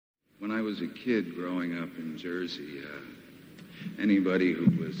When I was a kid growing up in Jersey, anybody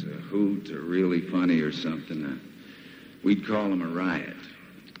who was a hoot or really funny or something, we'd call him a riot.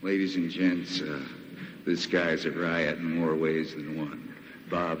 Ladies and gents, this guy's a riot in more ways than one.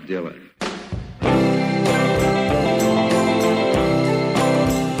 Bob Dylan.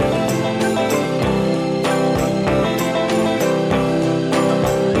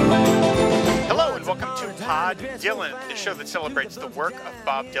 Pod Dylan, the show that celebrates the work of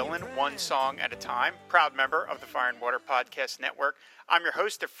Bob Dylan, one song at a time. Proud member of the Fire and Water Podcast Network. I'm your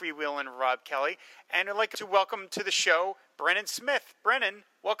host, the freewheeling Rob Kelly, and I'd like to welcome to the show Brennan Smith. Brennan,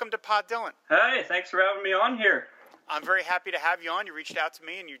 welcome to Pod Dylan. Hey, thanks for having me on here. I'm very happy to have you on. You reached out to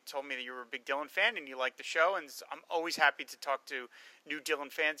me and you told me that you were a big Dylan fan and you liked the show, and I'm always happy to talk to new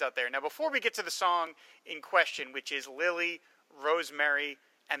Dylan fans out there. Now, before we get to the song in question, which is Lily, Rosemary,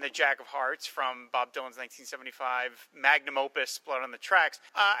 and the Jack of Hearts from Bob Dylan's 1975 magnum opus, Blood on the Tracks.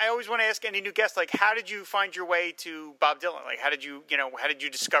 I always want to ask any new guest, how did you find your way to Bob Dylan? How did you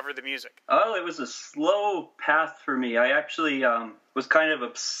discover the music? Oh, it was a slow path for me. I actually was kind of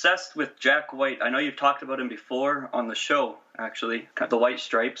obsessed with Jack White. I know you've talked about him before on the show, actually, the White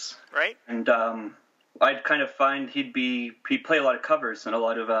Stripes. Right. And I'd kind of find he'd play a lot of covers, and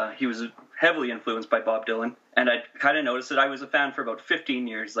he was heavily influenced by Bob Dylan. And I kind of noticed that I was a fan for about 15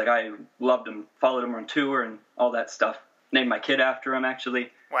 years. I loved him, followed him on tour and all that stuff. Named my kid after him, actually.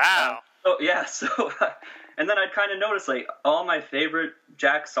 Wow. And then I'd kind of notice, all my favorite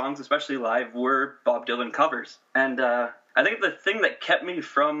Jack songs, especially live, were Bob Dylan covers. And I think the thing that kept me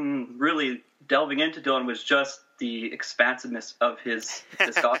from really delving into Dylan was just the expansiveness of his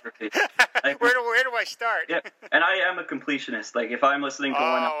discography. Where do I start? Yeah, and I am a completionist. If I'm listening to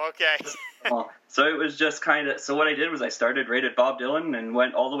one... Oh, okay. So it was just kind of... So what I did was I started right at Bob Dylan and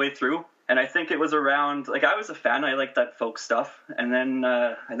went all the way through. And I think it was around... I was a fan. I liked that folk stuff. And then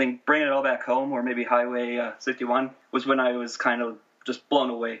I think Bringing It All Back Home, or maybe Highway 61, was when I was kind of just blown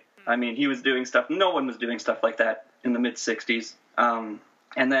away. I mean, he was doing stuff... No one was doing stuff like that in the mid-'60s. And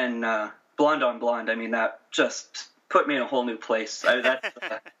then Blonde on Blonde, I mean, that just put me in a whole new place.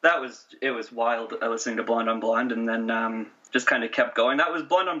 It was wild listening to Blonde on Blonde, and then just kind of kept going.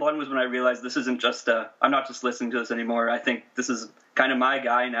 Blonde on Blonde was when I realized this isn't just I'm not just listening to this anymore. I think this is kind of my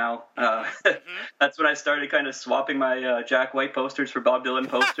guy now. That's when I started kind of swapping my Jack White posters for Bob Dylan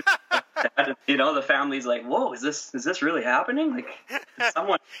posters. And, the family's like, "Whoa, is this really happening?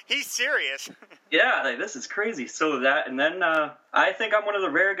 Someone?" He's serious. Yeah, this is crazy. So that, and then I think I'm one of the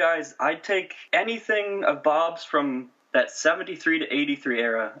rare guys. I'd take anything of Bob's from that 73 to 83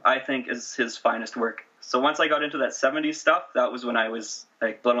 era, I think, is his finest work. So once I got into that 70s stuff, that was when I was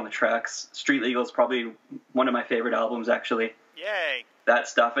Blood on the Tracks. Street Legal is probably one of my favorite albums, actually. Yay. That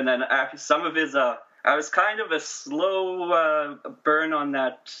stuff. And then after some of his... I was kind of a slow burn on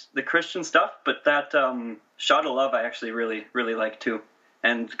the Christian stuff, but that Shot of Love I actually really, really like too.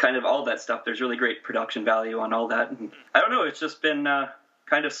 And kind of all that stuff, there's really great production value on all that. And I don't know, it's just been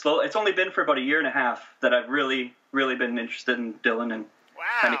kind of slow. It's only been for about a year and a half that I've really, really been interested in Dylan. And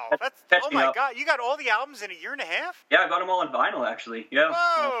wow, oh my God, you got all the albums in a year and a half? Yeah, I got them all on vinyl, actually. Yeah.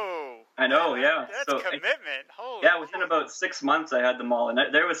 Whoa. I know, yeah. That's commitment. Holy within about 6 months I had them all. And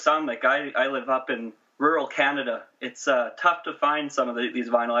there was some, I live up in rural Canada. It's tough to find some of these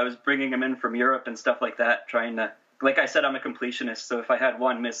vinyl. I was bringing them in from Europe and stuff like that, trying to... Like I said, I'm a completionist, so if I had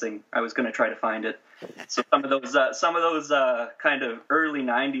one missing, I was going to try to find it. So some of those kind of early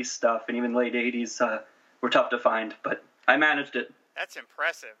 90s stuff and even late 80s were tough to find, but I managed it. That's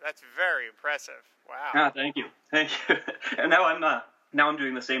impressive. That's very impressive. Wow. Ah, thank you. And now I'm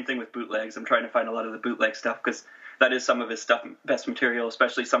doing the same thing with bootlegs. I'm trying to find a lot of the bootleg stuff because that is some of his best material,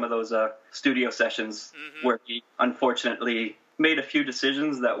 especially some of those studio sessions where he unfortunately made a few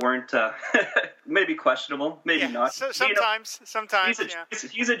decisions that weren't maybe questionable, maybe not. So sometimes,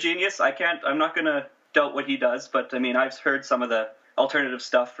 he's a genius. I'm not going to doubt what he does, but I mean, I've heard some of the alternative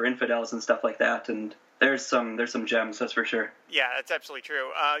stuff for Infidels and stuff like that, and there's some gems, that's for sure. Yeah, that's absolutely true.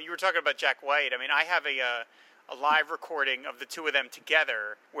 You were talking about Jack White. I mean, I have a live recording of the two of them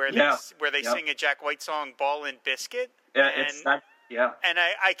together where they sing a Jack White song, "Ball and Biscuit." Yeah, it's that. Yeah. And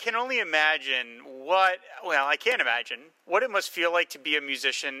I can only imagine I can't imagine what it must feel like to be a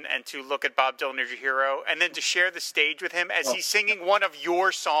musician and to look at Bob Dylan as your hero and then to share the stage with him as he's singing one of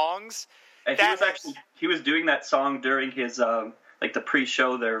your songs. And he was doing that song during his, the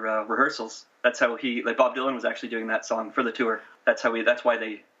pre-show, their rehearsals. That's how Bob Dylan was actually doing that song for the tour. That's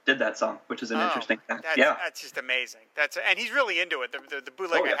why did that song, which is an interesting thing. That's just amazing. And he's really into it. The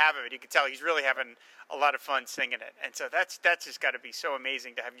bootleg I have of it, you can tell he's really having a lot of fun singing it. And so that's just got to be so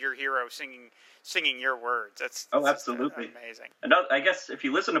amazing to have your hero singing your words. That's absolutely amazing. And I guess if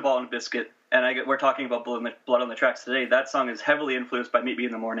you listen to Ball and Biscuit, and we're talking about Blood on the Tracks today, that song is heavily influenced by Meet Me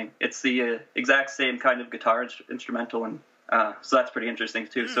in the Morning. It's the exact same kind of guitar instrumental, and so that's pretty interesting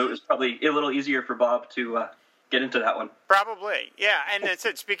too. Mm-hmm. So it was probably a little easier for Bob to get into that one. Probably, yeah. And it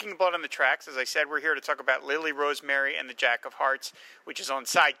said, speaking of Blood on the Tracks, as I said, we're here to talk about Lily, Rosemary, and the Jack of Hearts, which is on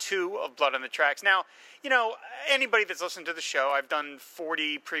side 2 of Blood on the Tracks. Now, anybody that's listened to the show, I've done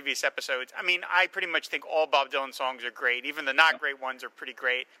 40 previous episodes. I mean, I pretty much think all Bob Dylan songs are great. Even the not great ones are pretty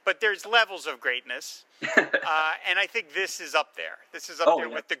great. But there's levels of greatness. And I think this is up there. This is up there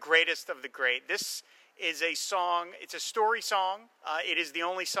with the greatest of the great. This is a song, it's a story song. It is the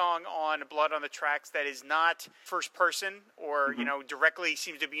only song on Blood on the Tracks that is not first person or, directly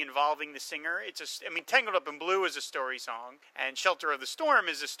seems to be involving the singer. Tangled Up in Blue is a story song, and Shelter of the Storm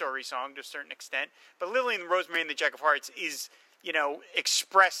is a story song to a certain extent. But Lily and Rosemary and the Jack of Hearts is,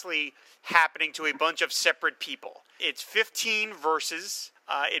 expressly happening to a bunch of separate people. It's 15 verses.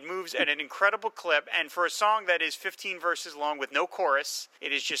 It moves at an incredible clip, and for a song that is 15 verses long with no chorus,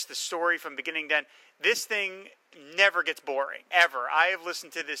 it is just the story from beginning to end. This thing never gets boring, ever. I have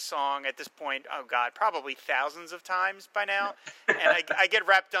listened to this song at this point, probably thousands of times by now, and I get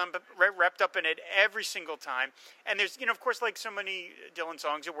wrapped up in it every single time. And there's, of course, like so many Dylan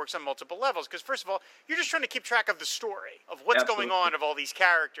songs, it works on multiple levels, because first of all, you're just trying to keep track of the story, of what's going on, of all these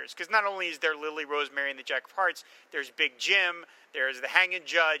characters, because not only is there Lily, Rosemary, and the Jack of Hearts, there's Big Jim, there's the hanging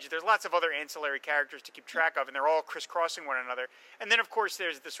judge, there's lots of other ancillary characters to keep track of, and they're all crisscrossing one another. And then, of course,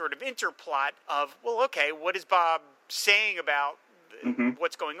 there's the sort of interplot of, what is Bob saying about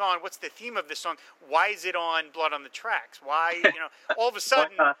what's going on? What's the theme of this song? Why is it on Blood on the Tracks? Why, all of a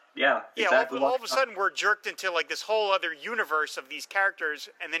sudden, exactly. all of a sudden we're jerked into like this whole other universe of these characters,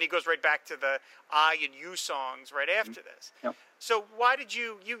 and then he goes right back to the I and You songs right after this. Yep. So why did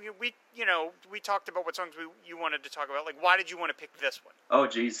we talked about what songs you wanted to talk about. Like, why did you want to pick this one? Oh,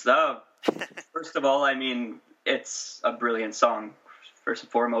 geez. First of all, it's a brilliant song, first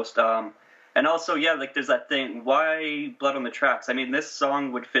and foremost. And also, there's that thing, why Blood on the Tracks? This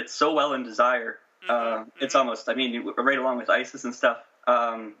song would fit so well in Desire. It's almost, right along with ISIS and stuff.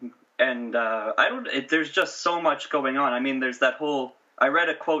 There's just so much going on. There's that whole, I read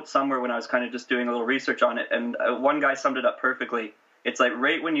a quote somewhere when I was kind of just doing a little research on it, and one guy summed it up perfectly. It's like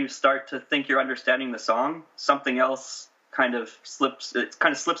right when you start to think you're understanding the song, something else kind of slips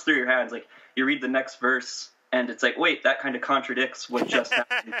through your hands. Like, you read the next verse, and it's like, wait, that kind of contradicts what just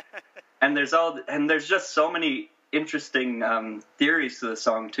happened. And there's just so many interesting theories to the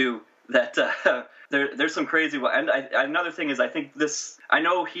song too, that there's some crazy one. And another thing is, I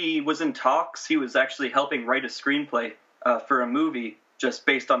know he was in talks. He was actually helping write a screenplay for a movie just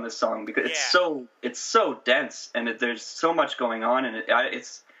based on this song, because it's so dense, and there's so much going on, and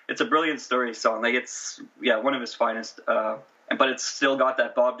it's a brilliant story song. Like, it's one of his finest. But it's still got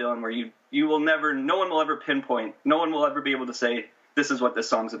that Bob Dylan where you will never, no one will ever pinpoint, no one will ever be able to say this is what this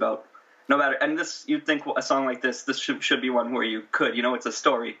song's about. No matter, and this, you'd think a song like this should be one where you could, it's a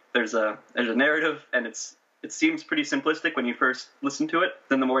story. There's a narrative, and it seems pretty simplistic when you first listen to it.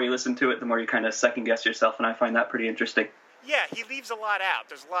 Then the more you listen to it, the more you kind of second guess yourself, and I find that pretty interesting. Yeah, he leaves a lot out.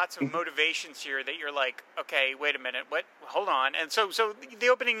 There's lots of motivations here that you're like, okay, wait a minute, what? Hold on. And so the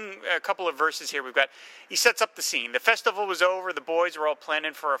opening couple of verses here, he sets up the scene. The festival was over. The boys were all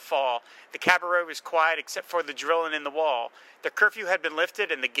planning for a fall. The cabaret was quiet except for the drilling in the wall. The curfew had been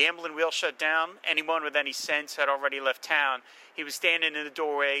lifted and the gambling wheel shut down. Anyone with any sense had already left town. He was standing in the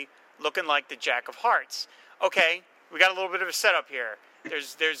doorway looking like the Jack of Hearts. Okay, we got a little bit of a setup here.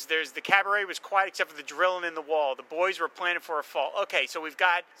 There's the cabaret was quiet except for the drilling in the wall. The boys were planning for a fall. Okay, so we've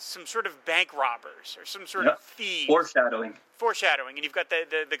got some sort of bank robbers or some sort of thieves. Foreshadowing. And you've got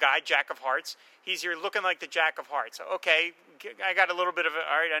the guy, Jack of Hearts. He's here looking like the Jack of Hearts. Okay, I got a little bit of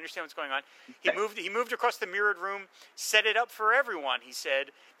all right, I understand what's going on. He moved across the mirrored room, set it up for everyone, he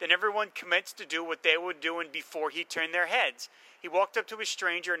said. Then everyone commenced to do what they were doing before he turned their heads. He walked up to a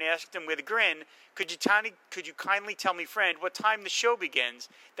stranger and asked him with a grin, could you kindly tell me, friend, what time the show begins?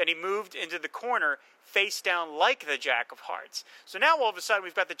 Then he moved into the corner, face down like the Jack of Hearts. So now all of a sudden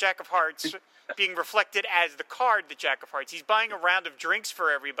we've got the Jack of Hearts being reflected as the card, the Jack of Hearts. He's buying a round of drinks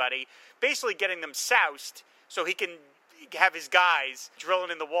for everybody, basically getting them soused so he can have his guys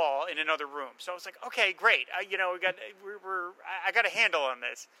drilling in the wall in another room. So I was like, okay, great. I got a handle on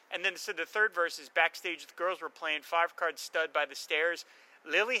this. And then so the third verse is backstage. The girls were playing 5-card stud by the stairs.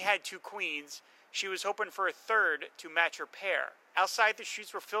 Lily had 2 queens. She was hoping for a third to match her pair. Outside, the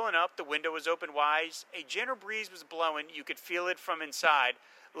streets were filling up. The window was open wide. A gentle breeze was blowing. You could feel it from inside.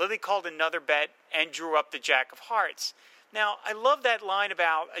 Lily called another bet and drew up the Jack of Hearts. Now, I love that line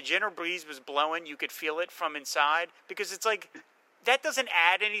about a gentle breeze was blowing. You could feel it from inside, because it's like that doesn't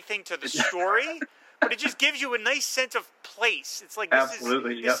add anything to the story, but it just gives you a nice sense of place. It's like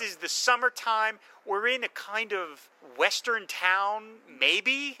this is the summertime. We're in a kind of western town,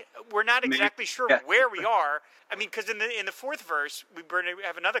 maybe. We're not exactly sure where we are. I mean, because in the fourth verse, we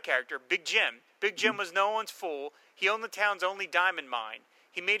have another character, Big Jim. Big Jim was no one's fool. He owned the town's only diamond mine.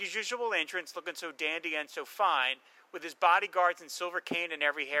 He made his usual entrance, looking so dandy and so fine. With his bodyguards and silver cane and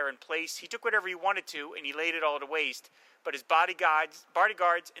every hair in place, he took whatever he wanted to, and he laid it all to waste. But his bodyguards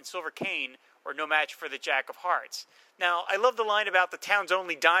and silver cane were no match for the Jack of Hearts. Now, I love the line about the town's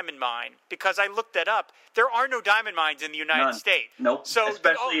only diamond mine, because I looked that up. There are no diamond mines in the United States. Nope. So,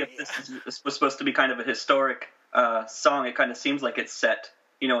 especially if this was supposed to be kind of a historic song, it kind of seems like it's set,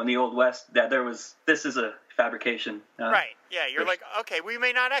 in the Old West. That this is a fabrication. Right. Yeah. You're like, okay, we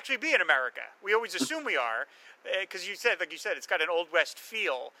may not actually be in America. We always assume we are, because like you said, it's got an Old West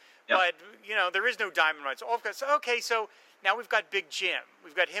feel. Yep. But there is no diamond mines. Okay, so now we've got Big Jim.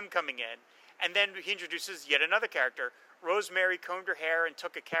 We've got him coming in, and then he introduces yet another character. Rosemary combed her hair and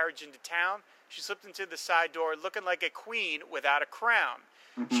took a carriage into town. She slipped into the side door, looking like a queen without a crown.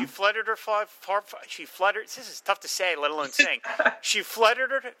 Mm-hmm. She fluttered this is tough to say, let alone sing. She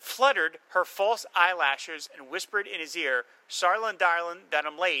fluttered her false eyelashes and whispered in his ear, "Sarlin, darlin', that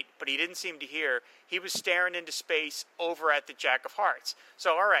I'm late," but he didn't seem to hear. He was staring into space over at the Jack of Hearts.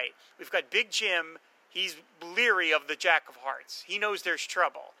 So, all right, we've got Big Jim. He's leery of the Jack of Hearts. He knows there's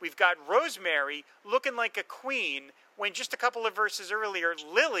trouble. We've got Rosemary looking like a queen when just a couple of verses earlier,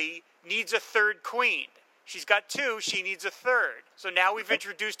 Lily needs a third queen. She's got two, she needs a third. So now we've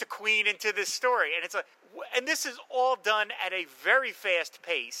introduced a queen into this story. And this is all done at a very fast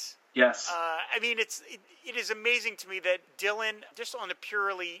pace. Yes. It is amazing to me that Dylan, just on a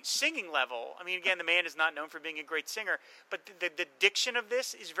purely singing level, again, the man is not known for being a great singer, but the diction of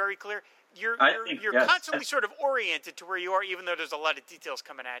this is very clear. You're constantly sort of oriented to where you are, even though there's a lot of details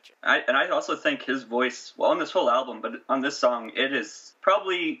coming at you. I also think his voice, on this whole album, but on this song, it is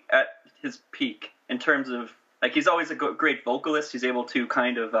probably at his peak in terms of, he's always a great vocalist. He's able to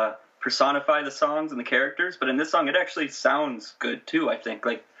kind of personify the songs and the characters, but in this song, it actually sounds good too, I think,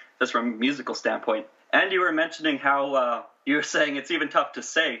 just from a musical standpoint. And you were mentioning how you were saying it's even tough to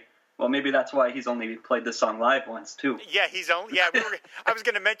say. Well, maybe that's why he's only played this song live once, too. Yeah, I was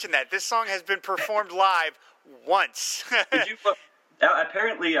going to mention that. This song has been performed live once.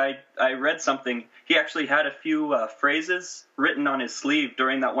 Apparently, I read something. He actually had a few phrases written on his sleeve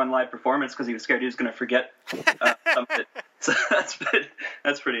during that one live performance because he was scared he was going to forget something. So that's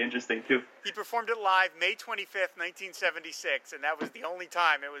pretty interesting, too. He performed it live May 25th, 1976, and that was the only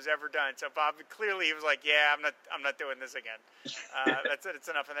time it was ever done. So Bob, clearly he was like, yeah, I'm not doing this again. That's it. It's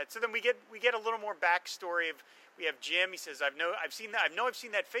enough of that. So then we get a little more backstory of, we have Jim. He says, I've seen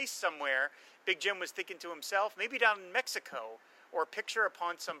that face somewhere. Big Jim was thinking to himself, maybe down in Mexico, or a picture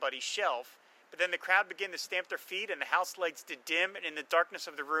upon somebody's shelf. But then the crowd began to stamp their feet, and the house lights did dim, and in the darkness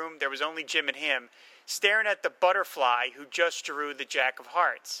of the room, there was only Jim and him, staring at the butterfly who just drew the Jack of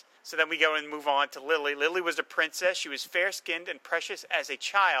Hearts. So then we go and move on to Lily. Lily was a princess. She was fair-skinned and precious as a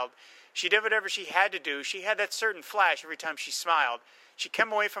child. She did whatever she had to do. She had that certain flash every time she smiled. She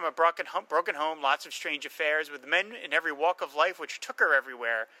came away from a broken home, lots of strange affairs, with men in every walk of life which took her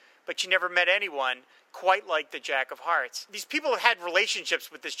everywhere. But she never met anyone quite like the Jack of Hearts. These people have had relationships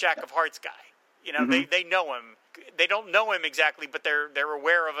with this Jack of Hearts guy. They know him. They don't know him exactly, but they're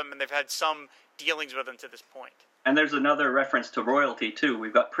aware of him, and they've had some dealings with him to this point. And there's another reference to royalty, too.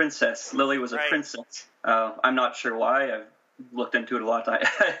 We've got princess. Lily was a princess. I'm not sure why. I've looked into it a lot.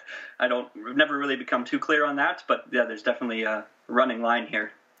 I've never really become too clear on that, but yeah, there's definitely a running line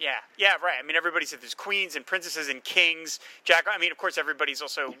here. Yeah, right. Everybody said there's queens and princesses and kings. Of course, everybody's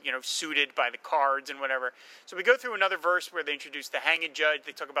also, suited by the cards and whatever. So we go through another verse where they introduce the hanging judge.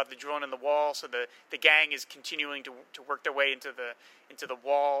 They talk about the drilling in the wall. So the gang is continuing to work their way into the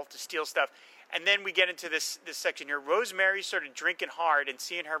wall to steal stuff. And then we get into this section here. Rosemary started drinking hard and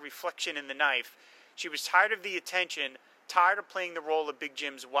seeing her reflection in the knife. She was tired of the attention, tired of playing the role of Big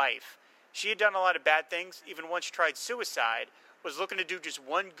Jim's wife. She had done a lot of bad things, even once tried suicide, was looking to do just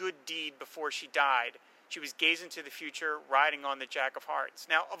one good deed before she died. She was gazing to the future, riding on the Jack of Hearts.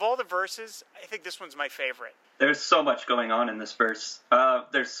 Now, of all the verses, I think this one's my favorite. There's so much going on in this verse.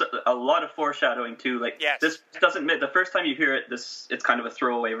 There's a lot of foreshadowing, too. Yes. This doesn't, the first time you hear it, it's kind of a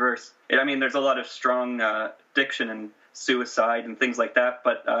throwaway verse. There's a lot of strong diction and suicide and things like that,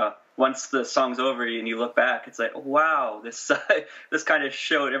 but once the song's over and you look back, it's like, wow, this this kind of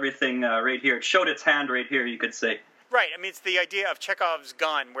showed everything right here. It showed its hand right here, you could say. Right. I mean, it's the idea of Chekhov's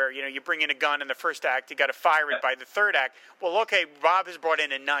gun, where you bring in a gun in the first act, you got to fire it by the third act. Well, okay, Bob has brought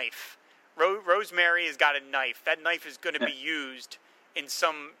in a knife. Rosemary has got a knife. That knife is going to be used in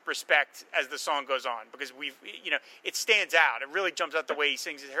some respect as the song goes on, because it stands out. It really jumps out the way he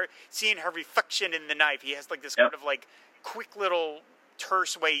sings it. Seeing her reflection in the knife, he has like this kind of like quick little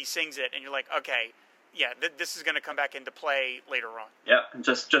terse way he sings it, and you're like, okay, yeah, this is going to come back into play later on. Yeah, and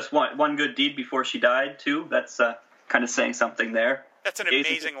just one good deed before she died too. That's kind of saying something there. That's an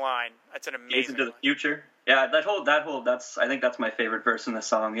amazing line. That's an amazing into the future. Yeah, that whole I think that's my favorite verse in the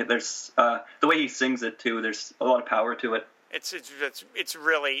song. There's the way he sings it too. There's a lot of power to it. It's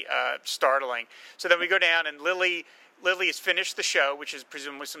really startling. So then we go down, and Lily has finished the show, which is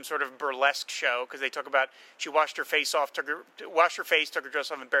presumably some sort of burlesque show, because they talk about she washed her face, took her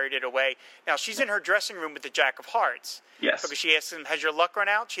dress off, and buried it away. Now she's in her dressing room with the Jack of Hearts. Yes. Because she asked him, "Has your luck run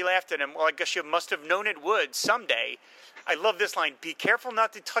out?" She laughed at him. Well, I guess you must have known it would someday. I love this line: "Be careful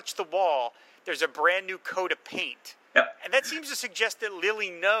not to touch the wall. There's a brand new coat of paint." Yep. And that seems to suggest that Lily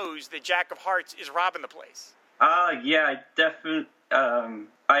knows that Jack of Hearts is robbing the place. Yeah, I definitely,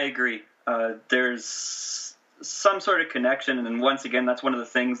 I agree. There's some sort of connection, and then once again, that's one of the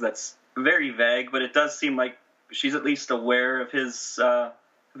things that's very vague, but it does seem like she's at least aware of his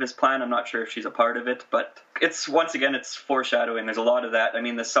plan. I'm not sure if she's a part of it, but it's foreshadowing. There's a lot of that. I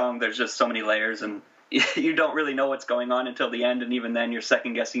mean, the song, there's just so many layers, and you don't really know what's going on until the end, and even then, you're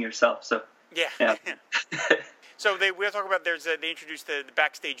second guessing yourself. So yeah. So we'll talk about, they introduced the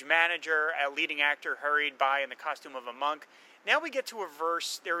backstage manager, a leading actor hurried by in the costume of a monk. Now we get to a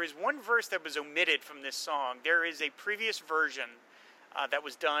verse. There is one verse that was omitted from this song. There is a previous version that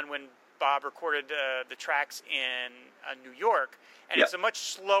was done when Bob recorded the tracks in New York, and it's a much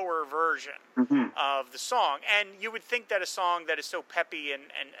slower version of the song. And you would think that a song that is so peppy and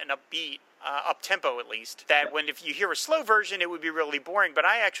upbeat, up-tempo at least, that if you hear a slow version, it would be really boring. But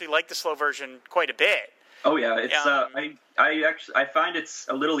I actually like the slow version quite a bit. Oh yeah, it's I find it's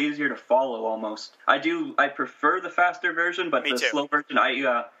a little easier to follow almost. I prefer the faster version, but slow version,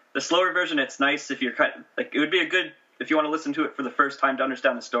 the slower version, it's nice if you're it would be if you want to listen to it for the first time to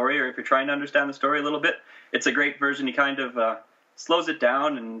understand the story, or if you're trying to understand the story a little bit. It's a great version. He kind of slows it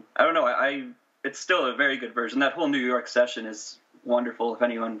down, and I don't know, it's still a very good version. That whole New York session is wonderful. If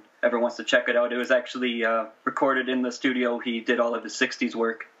anyone ever wants to check it out, it was actually recorded in the studio he did all of his 60s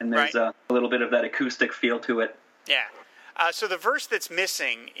work, and there's a little bit of that acoustic feel to it. Yeah. So the verse that's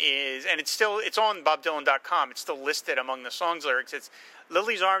missing is, and it's on BobDylan.com, it's still listed among the song's lyrics. It's,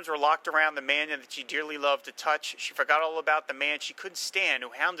 Lily's arms were locked around the man that she dearly loved to touch. She forgot all about the man she couldn't stand, who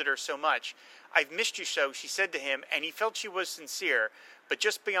hounded her so much. I've missed you so, she said to him, and he felt she was sincere. But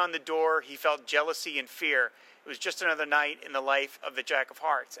just beyond the door, he felt jealousy and fear. It was just another night in the life of the Jack of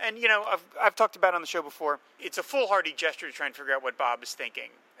Hearts. And, I've talked about on the show before, it's a foolhardy gesture to try and figure out what Bob is thinking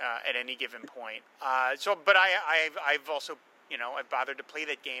at any given point. But I've also, I've bothered to play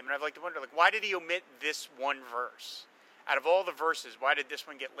that game, and I've to wonder, why did he omit this one verse? Out of all the verses, why did this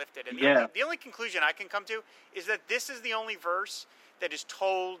one get lifted? And the only conclusion I can come to is that this is the only verse that is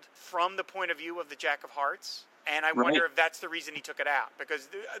told from the point of view of the Jack of Hearts. And I wonder if that's the reason he took it out. Because,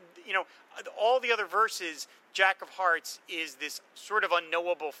 all the other verses, Jack of Hearts is this sort of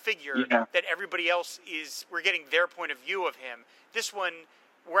unknowable figure that everybody else we're getting their point of view of him. This one,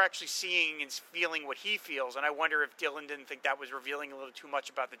 we're actually seeing and feeling what he feels. And I wonder if Dylan didn't think that was revealing a little too much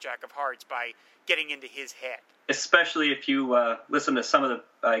about the Jack of Hearts by getting into his head. Especially if you listen to some of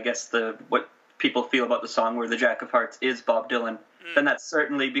what people feel about the song where the Jack of Hearts is Bob Dylan. Then that's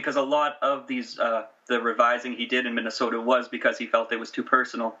certainly because a lot of these, the revising he did in Minnesota was because he felt it was too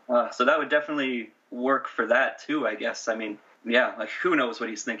personal. So that would definitely work for that too, I guess. I mean, who knows what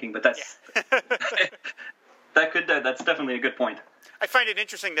he's thinking, but that's, that's definitely a good point. I find it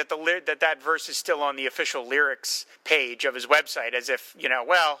interesting that that verse is still on the official lyrics page of his website, as if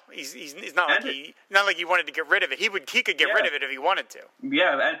he's not like he wanted to get rid of it. He could get rid of it if he wanted to.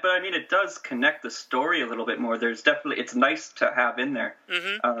 Yeah, but I mean, it does connect the story a little bit more. It's nice to have in there.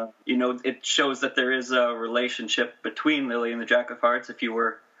 Mm-hmm. It shows that there is a relationship between Lily and the Jack of Hearts. If you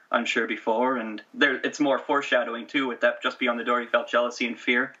were unsure before, and it's more foreshadowing too. With that, just beyond the door, he felt jealousy and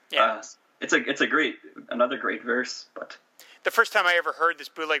fear. Yeah. It's another great verse, but. The first time I ever heard this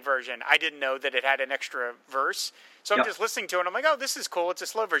bootleg version, I didn't know that it had an extra verse. So I'm just listening to it, and I'm like, oh, this is cool. It's a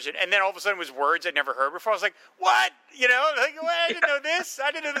slow version. And then all of a sudden it was words I'd never heard before. I was like, what? I didn't know this.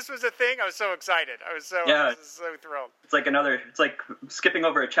 I didn't know this was a thing. I was so excited. I was so thrilled. It's like skipping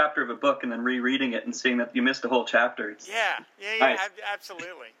over a chapter of a book and then rereading it and seeing that you missed a whole chapter. Nice.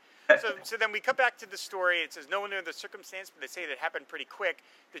 Absolutely. So then we come back to the story. It says, no one knew the circumstance, but they say that it happened pretty quick.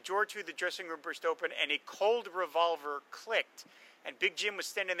 The drawer to the dressing room burst open, and a cold revolver clicked. And Big Jim was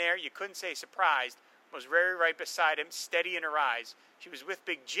standing there. You couldn't say surprised. Was very right beside him, steady in her eyes. She was with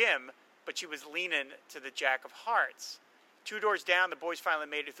Big Jim, but she was leaning to the Jack of Hearts. 2 doors down, the boys finally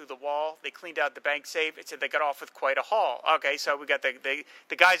made it through the wall. They cleaned out the bank safe. It said they got off with quite a haul. Okay, so we got the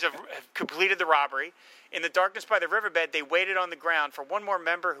guys have completed the robbery. In the darkness by the riverbed, they waited on the ground for one more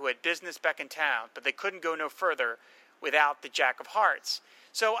member who had business back in town, but they couldn't go no further without the Jack of Hearts.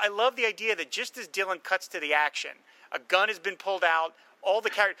 So I love the idea that just as Dylan cuts to the action, a gun has been pulled out. All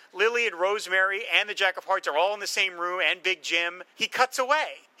the characters, Lily and Rosemary and the Jack of Hearts are all in the same room, and Big Jim. He cuts away.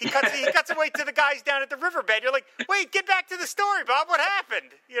 He cuts away to the guys down at the riverbed. You're like, wait, get back to the story, Bob. What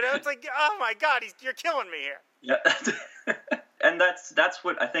happened? You know, it's like, oh my God, you're killing me here. Yeah, and that's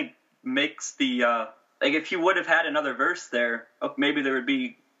what I think makes the like if you would have had another verse there, maybe there would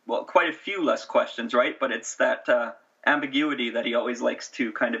be quite a few less questions, right? But it's that ambiguity that he always likes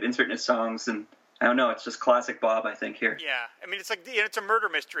to kind of insert in his songs, and I don't know. It's just classic Bob, I think, here. Yeah. I mean, it's like, it's a murder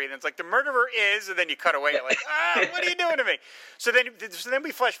mystery. And it's like, the murderer is, and then you cut away. You're like, what are you doing to me? So then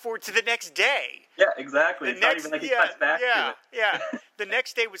we flash forward to the next day. Yeah, exactly. It's not even like he cuts back to it. Yeah. The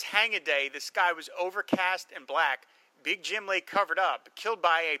next day was hang-a-day. The sky was overcast and black. Big Jim lay covered up, killed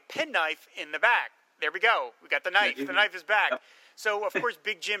by a penknife in the back. There we go. We got the knife. The knife is back. Yep. So, of course,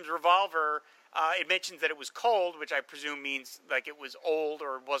 Big Jim's revolver, it mentions that it was cold, which I presume means like it was old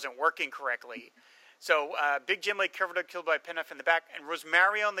or wasn't working correctly. So Big Jim lay covered up, killed by a penknife in the back, and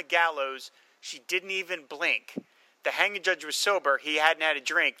Rosemary on the gallows, she didn't even blink. The hanging judge was sober. He hadn't had a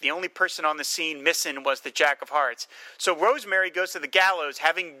drink. The only person on the scene missing was the Jack of Hearts. So Rosemary goes to the gallows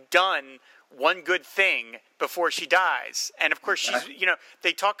having done one good thing before she dies. And of course, she's,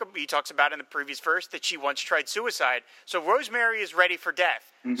 he talks about in the previous verse that she once tried suicide. So Rosemary is ready for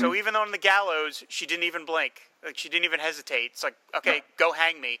death. Mm-hmm. So even on the gallows, she didn't even blink. Like, she didn't even hesitate. It's like, okay, go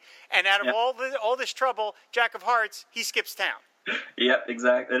hang me. And out of all this trouble, Jack of Hearts, he skips town. Yep,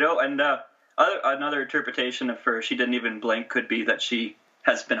 exactly. And another interpretation of her, she didn't even blink, could be that she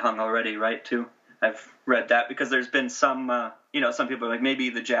has been hung already, right, too? I've read that because there's been some, some people are like, maybe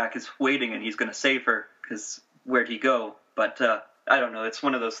the Jack is waiting and he's going to save her because where'd he go? But I don't know. It's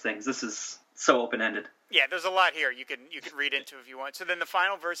one of those things. This is so open-ended. Yeah, there's a lot here you can read into if you want. So then the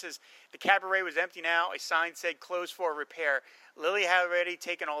final verse is, the cabaret was empty now. A sign said closed for repair. Lily had already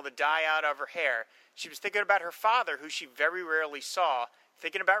taken all the dye out of her hair. She was thinking about her father, who she very rarely saw,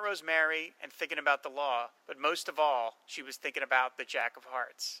 thinking about Rosemary and thinking about the law. But most of all, she was thinking about the Jack of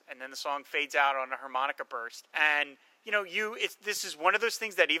Hearts. And then the song fades out on a harmonica burst. And this is one of those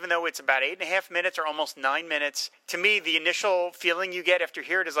things that even though it's about 8.5 minutes or almost 9 minutes, to me, the initial feeling you get after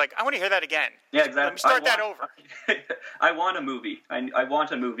hearing it is like, I want to hear that again. Yeah, exactly. Let me start that over. I want a movie. I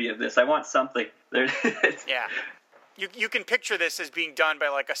want a movie of this. I want something. Yeah. You can picture this as being done by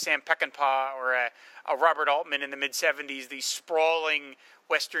like a Sam Peckinpah or a Robert Altman in the mid-'70s, these sprawling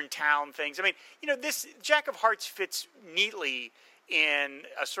Western town things. I mean, this Jack of Hearts fits neatly in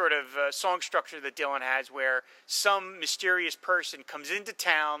a sort of song structure that Dylan has where some mysterious person comes into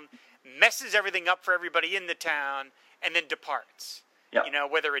town, messes everything up for everybody in the town, and then departs. Yep.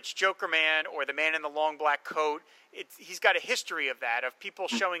 Whether it's Joker Man or the man in the long black coat, he's got a history of that, of people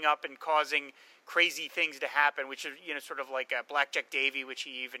showing up and causing crazy things to happen, which is, sort of like Blackjack Davy, which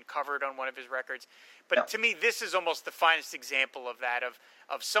he even covered on one of his records. But to me, this is almost the finest example of that,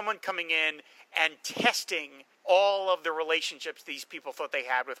 of someone coming in and testing all of the relationships these people thought they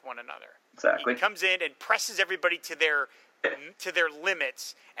had with one another. Exactly. He comes in and presses everybody to their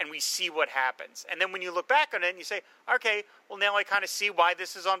limits, and we see what happens. And then when you look back on it and you say, okay, well, now I kind of see why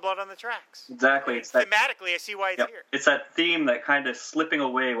this is on Blood on the Tracks. Exactly. Thematically, I see why it's here. It's that theme that kind of slipping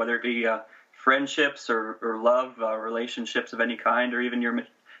away, whether it be friendships or love, relationships of any kind, or even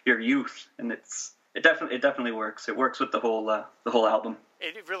your youth. And it definitely works. It works with the whole album.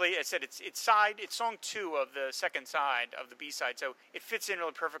 It really, I said, it's song 2 of the second side of the B-side, so it fits in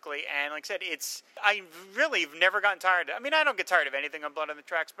really perfectly. And like I said, I really have never gotten tired. I mean, I don't get tired of anything on Blood on the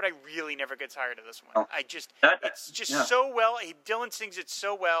Tracks, but I really never get tired of this one. It's just so well. Dylan sings it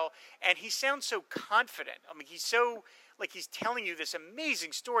so well, and he sounds so confident. I mean, he's so like he's telling you this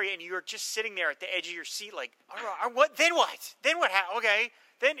amazing story, and you're just sitting there at the edge of your seat, like, all right, what? Then what? Then what? Okay.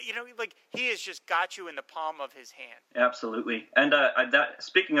 Then, like, he has just got you in the palm of his hand. Absolutely. And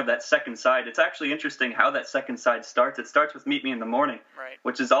speaking of that second side, it's actually interesting how that second side starts. It starts with Meet Me in the Morning, right,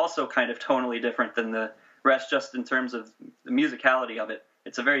 which is also kind of tonally different than the rest, just in terms of the musicality of it.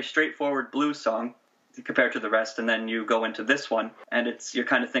 It's a very straightforward blues song compared to the rest, and then you go into this one, and you're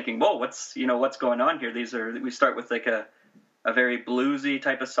kind of thinking, whoa, what's going on here? We start with like a a very bluesy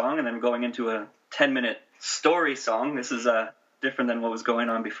type of song and then going into a 10-minute story song. This is different than what was going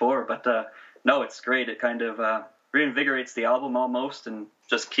on before, but no, it's great. It kind of reinvigorates the album almost and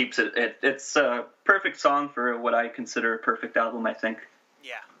just keeps it's a perfect song for what I consider a perfect album, I think.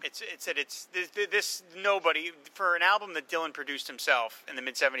 Yeah, it's this nobody for an album that Dylan produced himself in the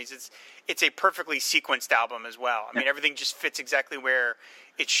mid-70s. It's a perfectly sequenced album as well. I mean, everything just fits exactly where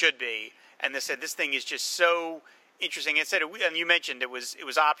it should be. And this thing is just so interesting. And you mentioned it was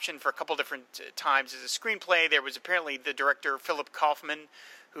optioned for a couple different times as a screenplay. There was apparently the director Philip Kaufman,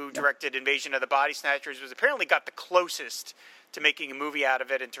 who directed Invasion of the Body Snatchers, was apparently got the closest to making a movie out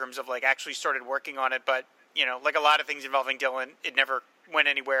of it in terms of like actually started working on it, but like a lot of things involving Dylan, it never went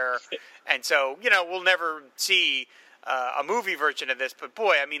anywhere, and so we'll never see a movie version of this. But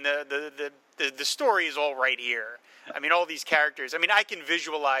boy, I mean the story is all right here. I mean all these characters. I mean I can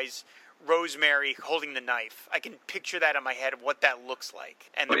visualize Rosemary holding the knife. I can picture that in my head of what that looks like,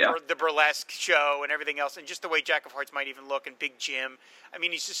 and the burlesque show and everything else, and just the way Jack of Hearts might even look, and Big Jim. I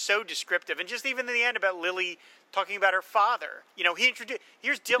mean, he's just so descriptive, and just even in the end about Lily talking about her father.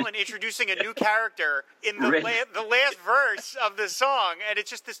 Here's Dylan introducing a new character in the last verse of the song, and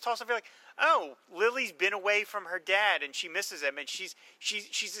it's just this toss-up. You're like, oh, Lily's been away from her dad, and she misses him, and she's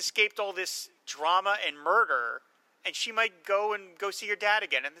escaped all this drama and murder. And she might go see her dad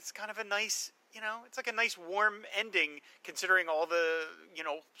again. And it's kind of a nice, it's like a nice warm ending considering all the,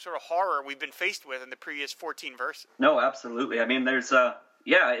 sort of horror we've been faced with in the previous 14 verses. No, absolutely. I mean, there's,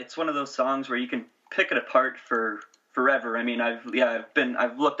 it's one of those songs where you can pick it apart for forever. I mean,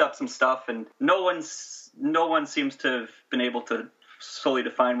 I've looked up some stuff and no one seems to have been able to fully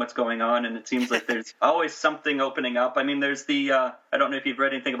define what's going on, and it seems like there's always something opening up. I mean, there's the, I don't know if you've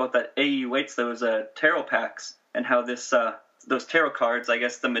read anything about that A.E. Waits, those tarot packs, and how this those tarot cards, I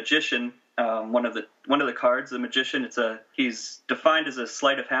guess the magician, one of the cards, the magician, he's defined as a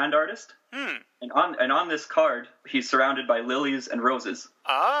sleight of hand artist. And on this card, he's surrounded by lilies and roses.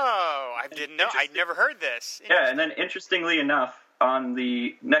 Oh, I didn't know. I'd never heard this. Yeah, and then interestingly enough, on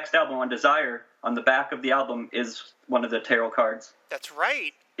the next album, on Desire, on the back of the album is one of the tarot cards. That's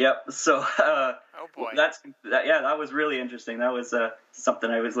right. Yep. So, oh boy, that was really interesting. That was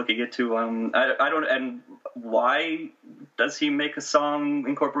something I was looking into. I don't. And why does he make a song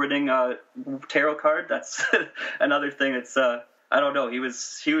incorporating a tarot card? That's another thing. It's I don't know. He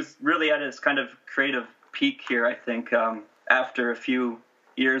was really at his kind of creative peak here. I think after a few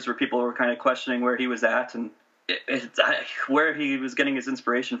years where people were kind of questioning where he was at, and where he was getting his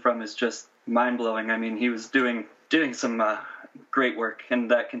inspiration from is just mind blowing. I mean, he was doing some great work, and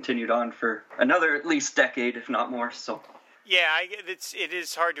that continued on for another at least decade, if not more. So, yeah, it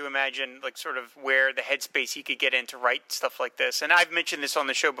is hard to imagine like sort of where the headspace he could get in to write stuff like this. And I've mentioned this on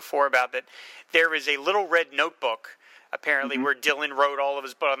the show before about that. There is a little red notebook apparently where Dylan wrote all of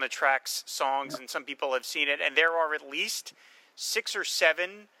his Blood on the Tracks songs, and some people have seen it. And there are at least 6 or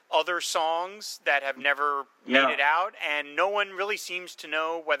 7 other songs that have never made it out, and no one really seems to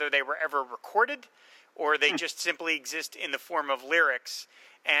know whether they were ever recorded or they just simply exist in the form of lyrics.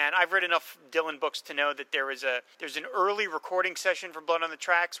 And I've read enough Dylan books to know that there's an early recording session for Blood on the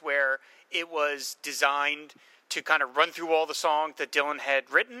Tracks where it was designed to kind of run through all the songs that Dylan had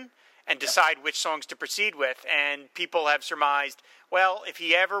written and decide which songs to proceed with. And people have surmised, well, if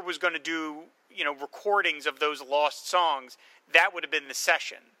he ever was going to do, recordings of those lost songs, that would have been the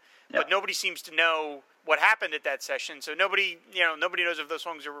session. But nobody seems to know what happened at that session, so nobody knows if those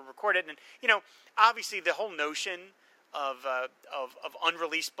songs were recorded. And obviously, the whole notion of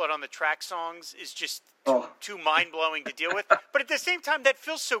unreleased Blood on the Track songs is just too mind blowing to deal with. But at the same time, that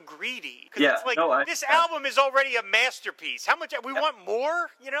feels so greedy because it's like this album is already a masterpiece. How much we want more?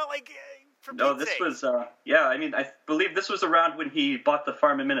 This was I mean, I believe this was around when he bought the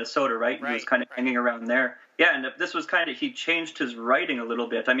farm in Minnesota, right? He was kind of hanging around there. Yeah, and this was kind of, he changed his writing a little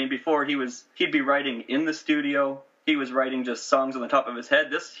bit. I mean, before he'd be writing in the studio. He was writing just songs on the top of his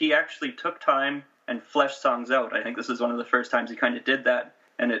head. He actually took time and fleshed songs out. I think this is one of the first times he kind of did that,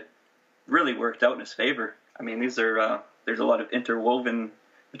 and it really worked out in his favor. I mean, there's a lot of interwoven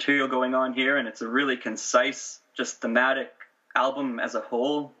material going on here, and it's a really concise, just thematic album as a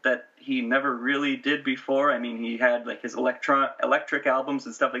whole that he never really did before. I mean, he had like his electric albums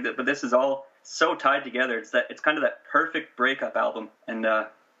and stuff like that, but this is all so tied together. It's kind of that perfect breakup album. And I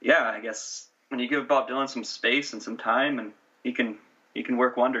guess when you give Bob Dylan some space and some time, and he can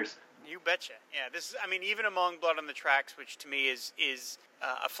work wonders. You betcha. Yeah, this is, I mean, even among Blood on the Tracks, which to me is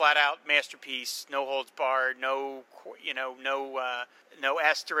a flat-out masterpiece, no holds barred, no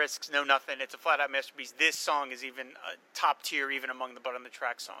asterisks, no nothing. It's a flat-out masterpiece. This song is even top tier, even among the Blood on the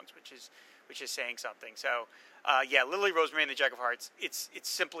Tracks songs, which which is saying something. So, yeah, Lily, Rosemary, and the Jack of Hearts. It's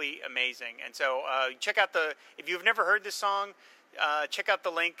simply amazing. And so check out if you've never heard this song, check out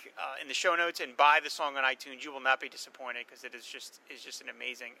the link in the show notes and buy the song on iTunes. You will not be disappointed because it is just an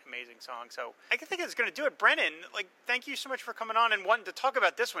amazing song. So I think it's going to do it. Brennan, thank you so much for coming on and wanting to talk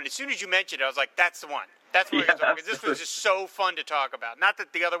about this one. As soon as you mentioned it, I was like, that's the one. That's what we're going to talk about. This was just so fun to talk about. Not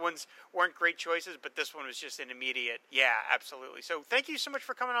that the other ones weren't great choices, but this one was just an immediate, yeah, absolutely. So thank you so much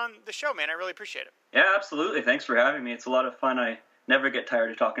for coming on the show, man. I really appreciate it. Yeah, absolutely. Thanks for having me. It's a lot of fun. I never get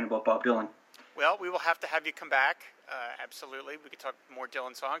tired of talking about Bob Dylan. Well, we will have to have you come back. Absolutely. We could talk more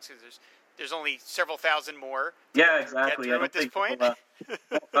Dylan songs because there's only several thousand more. Yeah, exactly. Get through at this point. Won't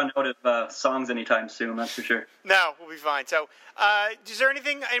run out of songs anytime soon, that's for sure. No, we'll be fine. So, is there any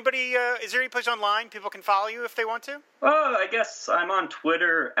place online people can follow you if they want to? Oh, I guess I'm on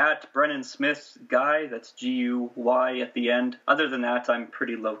Twitter at Brennan Smith Guy. That's Guy at the end. Other than that, I'm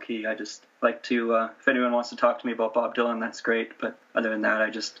pretty low key. I just like to, if anyone wants to talk to me about Bob Dylan, that's great. But other than that, I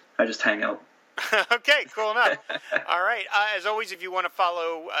just hang out. Okay, cool enough. All right. As always, if you want to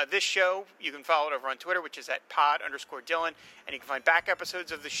follow this show, you can follow it over on Twitter, which is at pod_Dylan. And you can find back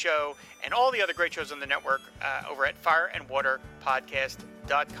episodes of the show and all the other great shows on the network over at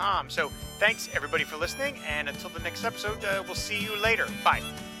fireandwaterpodcast.com. So thanks, everybody, for listening. And until the next episode, we'll see you later. Bye.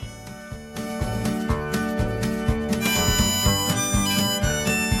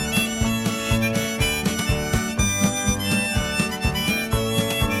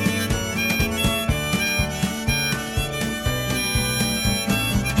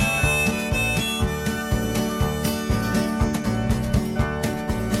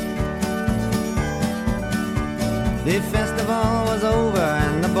 The festival was over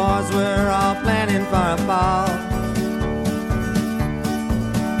and the boys were all planning for a ball.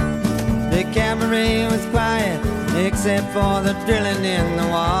 The cabaret was quiet except for the drilling in the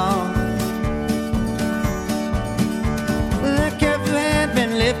wall. The curfew had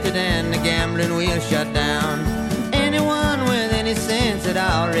been lifted and the gambling wheel shut down. Anyone with any sense had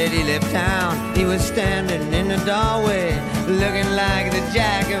already left town. He was standing in the doorway looking like the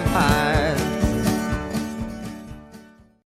Jack of Hearts.